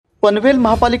पनवेल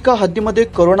महापालिका हद्दीमध्ये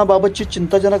कोरोनाबाबतची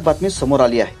चिंताजनक बातमी समोर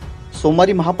आली आहे।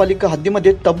 सोमवारी महापालिका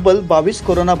हद्दीमध्ये तब्बल 22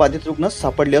 कोरोना बाधित रुग्ण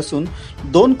सापडले असून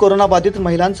 2 कोरोना बाधित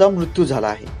महिलांचा मृत्यू झाला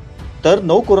आहे, तर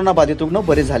 9 कोरोना बाधित रुग्ण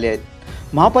बरे झाले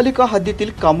आहेत। महापालिका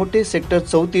हद्दीतील कामोटे सेक्टर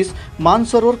 34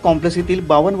 मानसरोवर कॉम्प्लेक्स येथील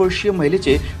 52 वर्षीय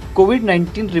महिलेचे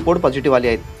कोविड-19 रिपोर्ट पॉझिटिव्ह आले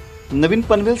आहेत। नवीन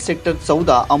पनवेल सेक्टर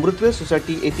 14 अमृतवेल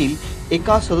सोसायटी येथील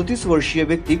एका 37 वर्षीय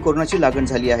व्यक्ती कोरोनाची लागण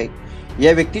झाली आहे।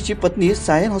 या व्यक्तीची पत्नी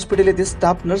सायन हॉस्पिटल येथे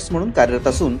स्टाफ नर्स म्हणून कार्यरत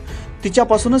असून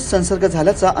तिच्यापासूनच संसर्ग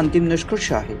झाल्याचा अंतिम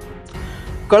निष्कर्ष आहे।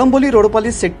 Kalamboli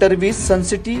Roadpali sector 20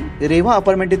 Sun City Reva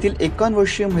apartment येथील 51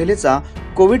 वर्षीय महिलेचा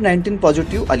कोविड-19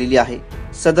 पॉझिटिव्ह आलेली आहे।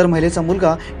 सदर महिलेचा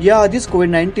मुलगा याआधीच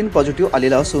कोविड-19 पॉझिटिव्ह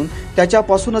आलेला असून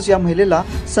त्याच्यापासूनच या महिलेला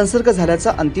संसर्ग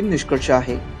झाल्याचा अंतिम निष्कर्ष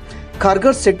आहे।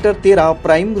 खारघर सेक्टर 13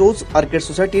 प्राइम रोज आर्केड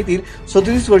सोसायटी येथील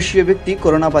 37 वर्षीय व्यक्ती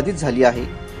कोरोनाबाधित झाली आहे।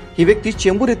 ही व्यक्ती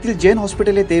चेंबूर येथील जैन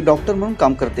हॉस्पिटल येथे डॉक्टर म्हणून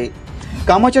काम करते।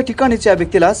 कामाच्या ठिकाणीच या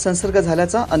व्यक्तीला संसर्ग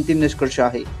झाल्याचा अंतिम निष्कर्ष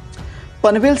आहे।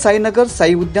 पनवेल साईनगर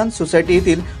साई उद्यान सोसायटी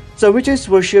येथील 44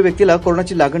 वर्षीय व्यक्तीला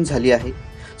कोरोनाची लागण झाली आहे।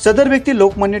 सदर व्यक्ती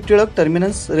Lokmanya Tilak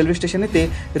terminus railway station येथे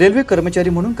रेल्वे कर्मचारी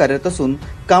म्हणून कार्यरत असून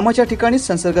कामाच्या ठिकाणी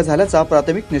संसर्ग झाल्याचा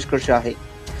प्राथमिक निष्कर्ष आहे।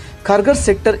 खारघर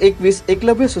सेक्टर 21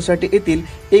 एकलव्य सोसायटी येथील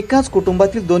एकाच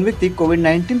कुटुंबातील 2 व्यक्ती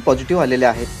कोविड-19 पॉझिटिव्ह आलेले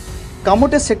आहेत।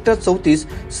 कामोटे सेक्टर 34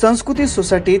 संस्कृती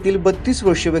सोसायटी येथील 32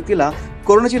 वर्षीय व्यक्तीला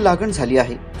कोरोनाची लागण झाली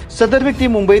आहे। सदर व्यक्ती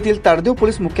मुंबईतील ताडदेव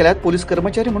पोलीस मुख्यालयात पोलीस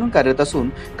कर्मचारी म्हणून कार्यरत असून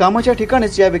कामाच्या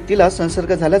ठिकाणीच या व्यक्तीला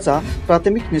संसर्ग झाल्याचा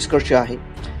प्राथमिक निष्कर्ष आहे।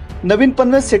 नवीन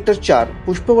पनवेल सेक्टर 4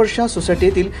 पुष्पवर्षा सोसायटी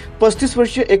येथील 35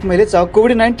 वर्षीय एक महिलेचा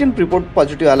कोविड-19 रिपोर्ट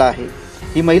पॉझिटिव्ह आला आहे।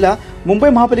 ही महिला मुंबई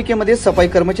महापालिकेमध्ये सफाई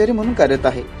कर्मचारी म्हणून कार्यरत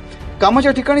आहे।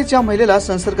 कामाच्या ठिकाणीच या महिलेला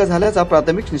संसर्ग झाल्याचा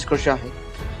प्राथमिक निष्कर्ष आहे।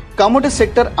 कामोटे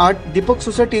सेक्टर 8 दीपक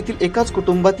सोसायटी येथील एकाच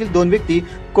कुटुंबातील 2 व्यक्ती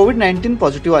कोविड-19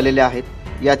 पॉझिटिव्ह आलेले आहेत।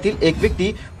 यातील एक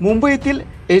व्यक्ती मुंबई येथील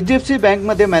HDFC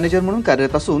बँकमध्ये मॅनेजर म्हणून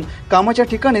कार्यरत असून कामाच्या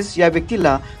ठिकाणीच या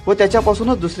व्यक्तीला व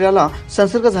त्याच्यापासूनच दुसऱ्याला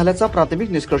संसर्ग झाल्याचा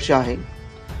प्राथमिक निष्कर्ष आहे।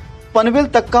 पनवेल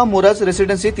तक्का मोराज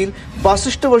रेसिडेन्सी येथील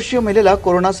 62 वर्षीय महिलेला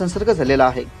कोरोना संसर्ग झालेला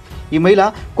आहे। ही महिला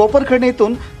कोपरखडणे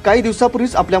येथून काही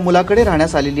दिवसापूर्वीच आपल्या मुलाकडे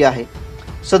राहण्यास आलेली आहे।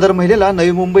 सदर महिलेला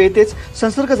नवी मुंबई येथेच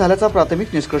संसर्ग झाल्याचा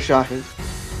प्राथमिक निष्कर्ष आहे।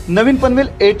 नवीन Panvel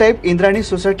A type Indrani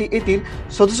society येथील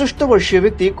 67 वर्षीय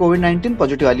व्यक्ती कोविड-19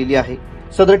 पॉझिटिव्ह आलेली आहे।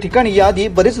 सदर ठिकाणी याआधी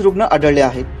बरेच रुग्ण आढळले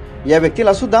आहेत। या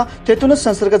व्यक्तीला सुद्धा तेथूनच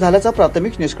संसर्ग झाल्याचा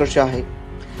प्राथमिक निष्कर्ष आहे।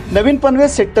 नवीन पनवेल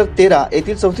सेक्टर 13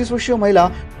 येथील 34 वर्षीय महिला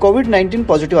कोविड-19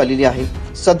 पॉझिटिव्ह आलेली आहे।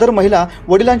 सदर महिला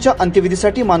वडिलांच्या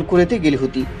अंत्यविधीसाठी मानकुर येथे गेली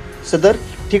होती। सदर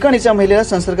ठिकाणीच्या महिलेला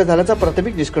संसर्ग झाल्याचा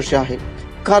प्राथमिक निष्कर्ष आहे।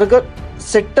 Kharghar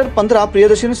sector 15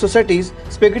 Priyadarshini society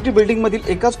spaghetti building मधील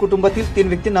एकाच कुटुंबातील 3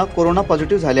 व्यक्तींना कोरोना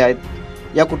पॉझिटिव्ह झाले आहेत।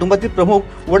 या कुटुंबातील प्रमुख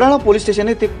वडाळा पोलीस स्टेशन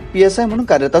येथे PSI म्हणून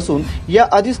कार्यरत असून या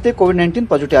आधीच ते कोविड-19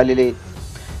 पॉझिटिव्ह आलेले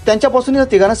आहेत। त्यांच्यापासून या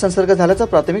तिघांना संसर्ग झाल्याचा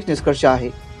प्राथमिक निष्कर्ष आहे।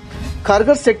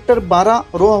 Kharghar sector 12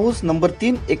 row house number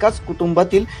 3 एकाच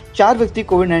कुटुंबातील 4 व्यक्ती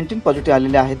कोविड-19 पॉझिटिव्ह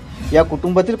आलेले आहेत। या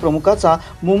कुटुंबातील प्रमुखाचा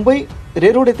मुंबई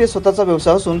रेरोड येथे स्वतःचा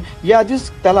व्यवसाय असून या आधीच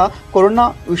त्याला कोरोना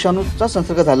विषाणूचा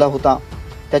संसर्ग झाला होता।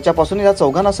 त्याच्यापासून या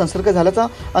चौघांना संसर्ग झाल्याचा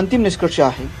अंतिम निष्कर्ष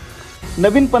आहे।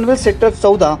 नवीन पनवेल सेक्टर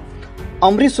 14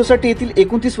 अमरीश सोसायटी येथील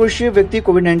 29 वर्षीय व्यक्ती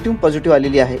कोविड-19 पॉझिटिव्ह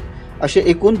आलेली आहे। असे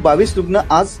एकूण 22 रुग्ण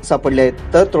आज सापडले आहेत,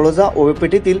 तर तळोजा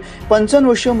ओवेपेठ येथील 55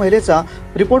 वर्षीय महिलेचा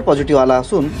रिपोर्ट पॉझिटिव्ह आला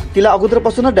असून तिला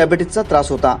अगोदरपासूनच डायबिटीसचा त्रास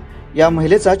होता। या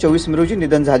महिलेचा 24 मे रोजी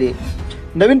निधन झाले।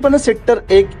 नवीन Panvel sector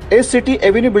 1 SCT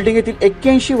avenue building येथील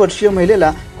 81 वर्षीय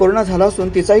महिलेला कोरोना झाला असून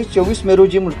तिचाही 24 मे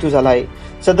रोजी मृत्यू झाला आहे।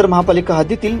 सदर महापालिका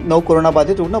हद्दीतील 9 कोरोना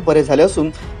बाधित रुग्ण बरे झाले असून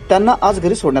त्यांना आज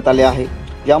घरी सोडण्यात आले आहे।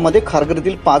 यामध्ये खारघर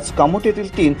येथील 5, कामोटे येथील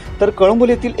 3 तर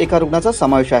कळंबोली येथील एका रुग्णाचा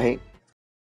समावेश आहे।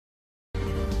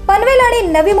 पनवेल आणि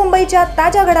नवी मुंबईच्या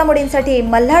ताज्या घडामोडींसाठी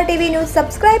मल्हार टीव्ही न्यूज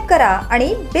सबस्क्राइब करा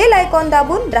आणि बेल आयकॉन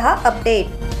दाबून रहा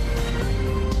अपडेट।